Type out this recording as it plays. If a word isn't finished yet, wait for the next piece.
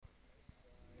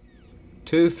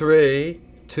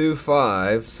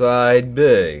2325, side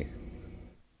B.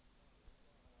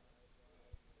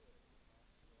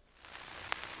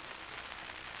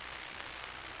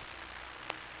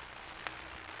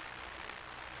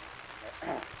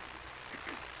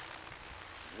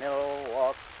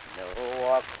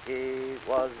 Milwaukee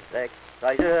was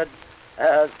excited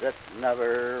as it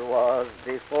never was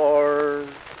before.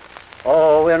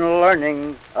 Oh, in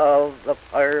learning of the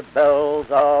fire bells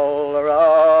all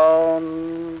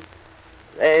around,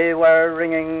 they were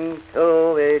ringing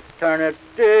to eternity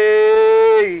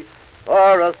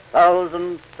for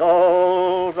 1,000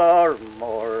 souls or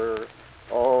more.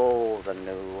 Oh, the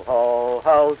new Hall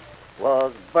House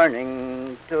was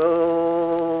burning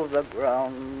to the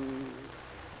ground.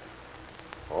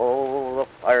 Oh, the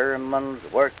firemen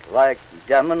worked like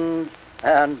demons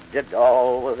and did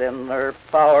all within their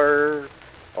power.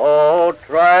 Oh,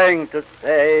 trying to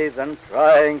save and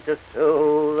trying to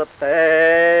soothe the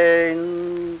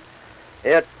pain.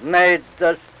 It made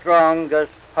the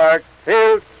strongest heart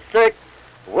feel sick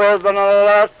within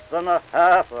less than a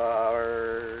half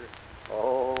hour.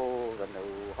 Oh, the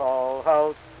new Hall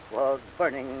House was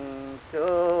burning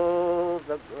to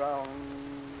the ground.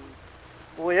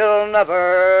 We'll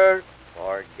never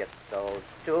forget those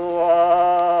two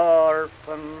orphans.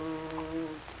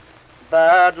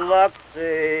 Bad luck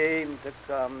seemed to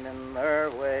come in their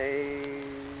way.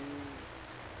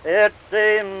 It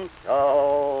seemed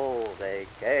so they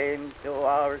came to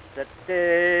our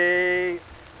city.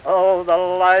 Oh, the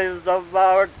lives of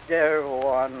our dear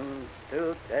ones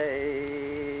to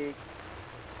take.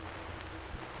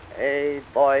 A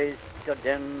boy stood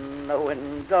in the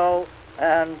window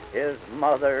and his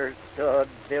mother stood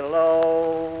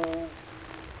below,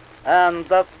 and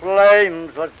the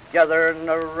flames was gathering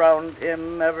around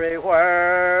him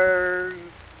everywhere.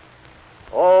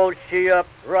 Oh, she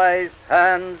upraised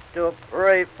hands to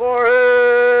pray for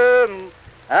him,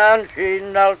 and she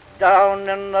knelt down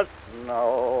in the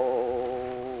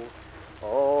snow.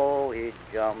 Oh, he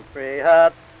jumped free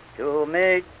had to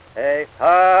meet a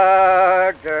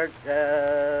harder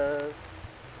death.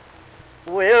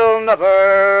 We'll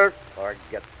never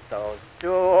forget those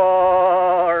two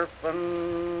orphans.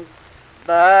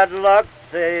 Bad luck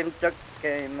seemed to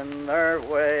came in their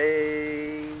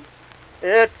way.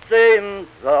 It seems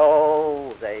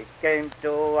though they came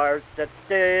to our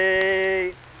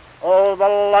city. Oh, the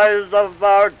lives of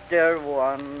our dear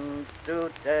ones to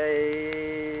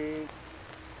take.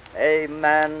 A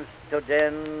man stood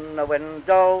in a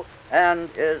window and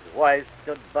his wife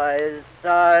stood by his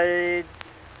side.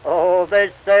 Oh,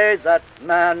 they say that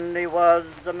man, he was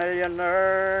a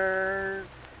millionaire.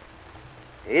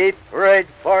 He prayed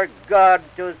for God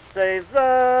to save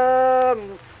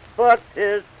them, but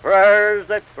his prayers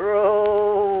they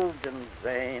proved in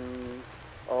vain.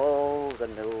 Oh, the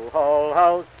new Hall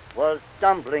House was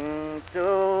tumbling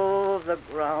to the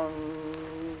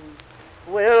ground.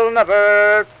 We'll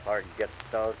never forget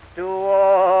those two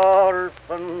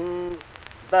orphans.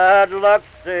 Bad luck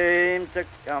seemed to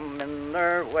come in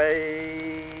their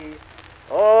way.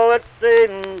 Oh, it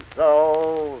seemed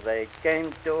though they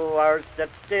came to our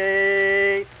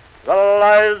city, the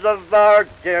lives of our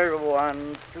dear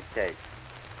ones to take.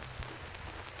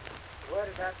 Where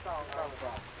did that song come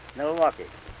from? Milwaukee.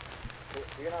 Do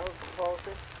you know who composed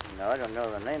it? No, I don't know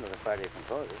the name of the party who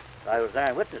composed it. I was there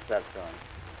and witnessed that song.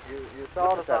 You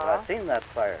saw the fire? I've seen that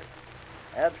fire.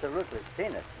 Absolutely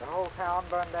seen it. The whole town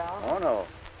burned down? Oh, no.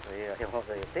 The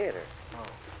theater. Oh.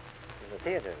 The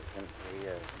theater in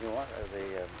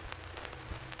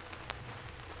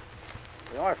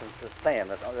the orphans was playing.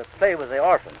 The play was the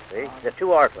orphans. See, the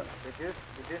two orphans. Did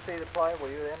you see the play? Were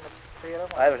you in the theater?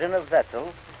 I was in a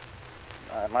vessel,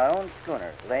 my own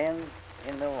schooner, laying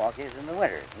in Milwaukee in the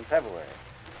winter, in February,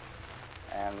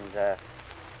 and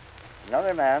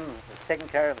another man was taking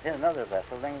care of another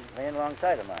vessel laying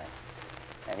alongside of mine,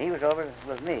 and he was over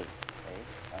with me.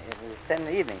 We were spending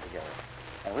the evening together,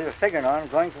 and we were figuring on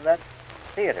going to that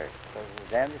theater. So it was a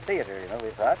dandy theater, you know, we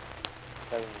thought,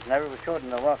 because it never was showed in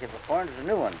Milwaukee before, and it was a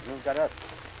new one, new got us.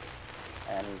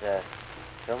 And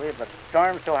so but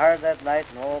stormed so hard that night,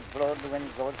 and the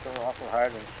wind blowed so awful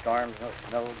hard, and storms,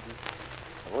 snowed,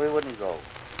 and we wouldn't go.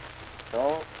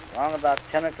 So, along about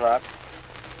 10 o'clock,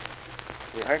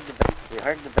 we heard the